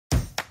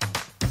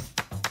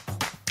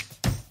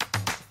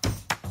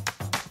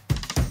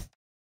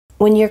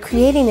When you're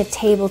creating a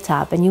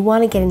tabletop and you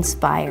want to get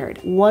inspired,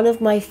 one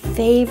of my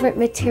favorite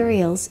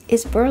materials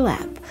is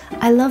burlap.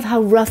 I love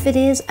how rough it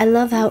is. I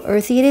love how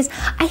earthy it is.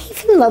 I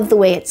even love the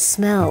way it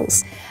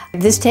smells.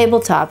 This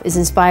tabletop is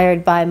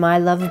inspired by my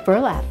love of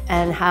burlap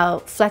and how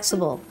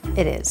flexible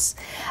it is.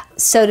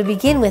 So to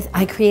begin with,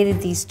 I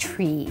created these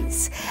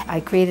trees. I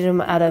created them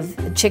out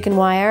of chicken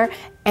wire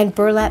and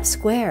burlap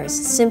squares.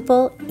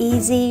 Simple,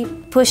 easy,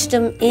 pushed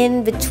them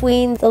in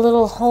between the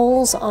little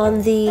holes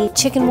on the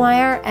chicken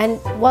wire, and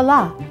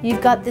voila,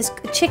 you've got this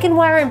chicken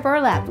wire and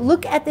burlap.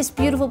 Look at this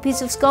beautiful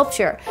piece of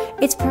sculpture.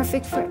 It's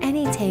perfect for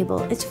any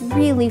table. It's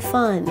really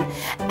fun.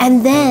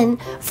 And then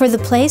for the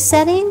place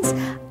settings,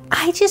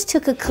 I just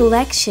took a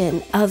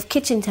collection of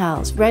kitchen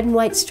towels, red and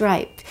white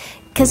striped,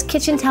 because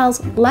kitchen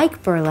towels,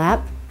 like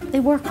burlap, they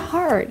work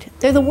hard.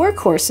 They're the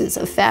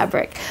workhorses of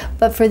fabric.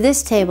 But for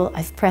this table,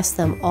 I've pressed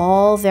them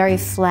all very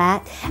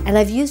flat, and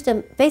I've used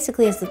them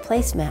basically as the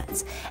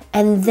placemats.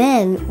 And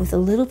then with a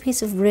little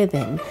piece of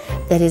ribbon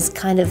that is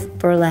kind of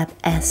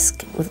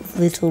burlap-esque with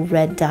little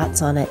red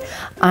dots on it,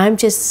 I'm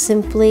just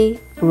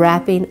simply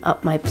wrapping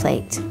up my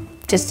plate.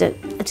 Just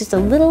a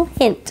little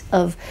hint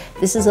of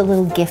this is a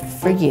little gift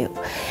for you.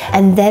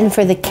 And then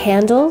for the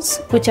candles,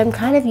 which I'm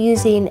kind of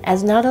using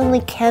as not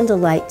only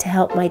candlelight to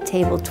help my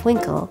table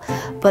twinkle,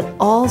 but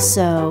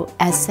also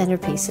as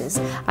centerpieces.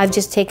 I've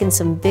just taken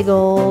some big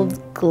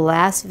old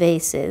glass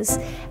vases.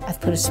 I've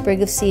put a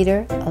sprig of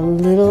cedar,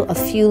 a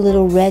few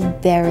little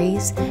red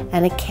berries,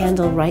 and a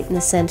candle right in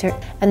the center.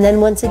 And then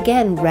once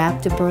again,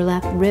 wrapped a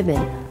burlap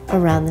ribbon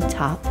around the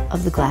top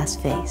of the glass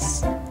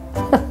vase.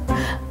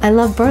 I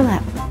love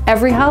burlap.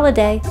 Every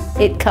holiday,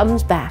 it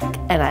comes back,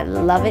 and I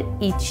love it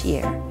each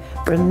year.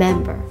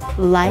 Remember,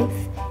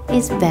 life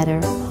is better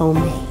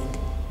homemade.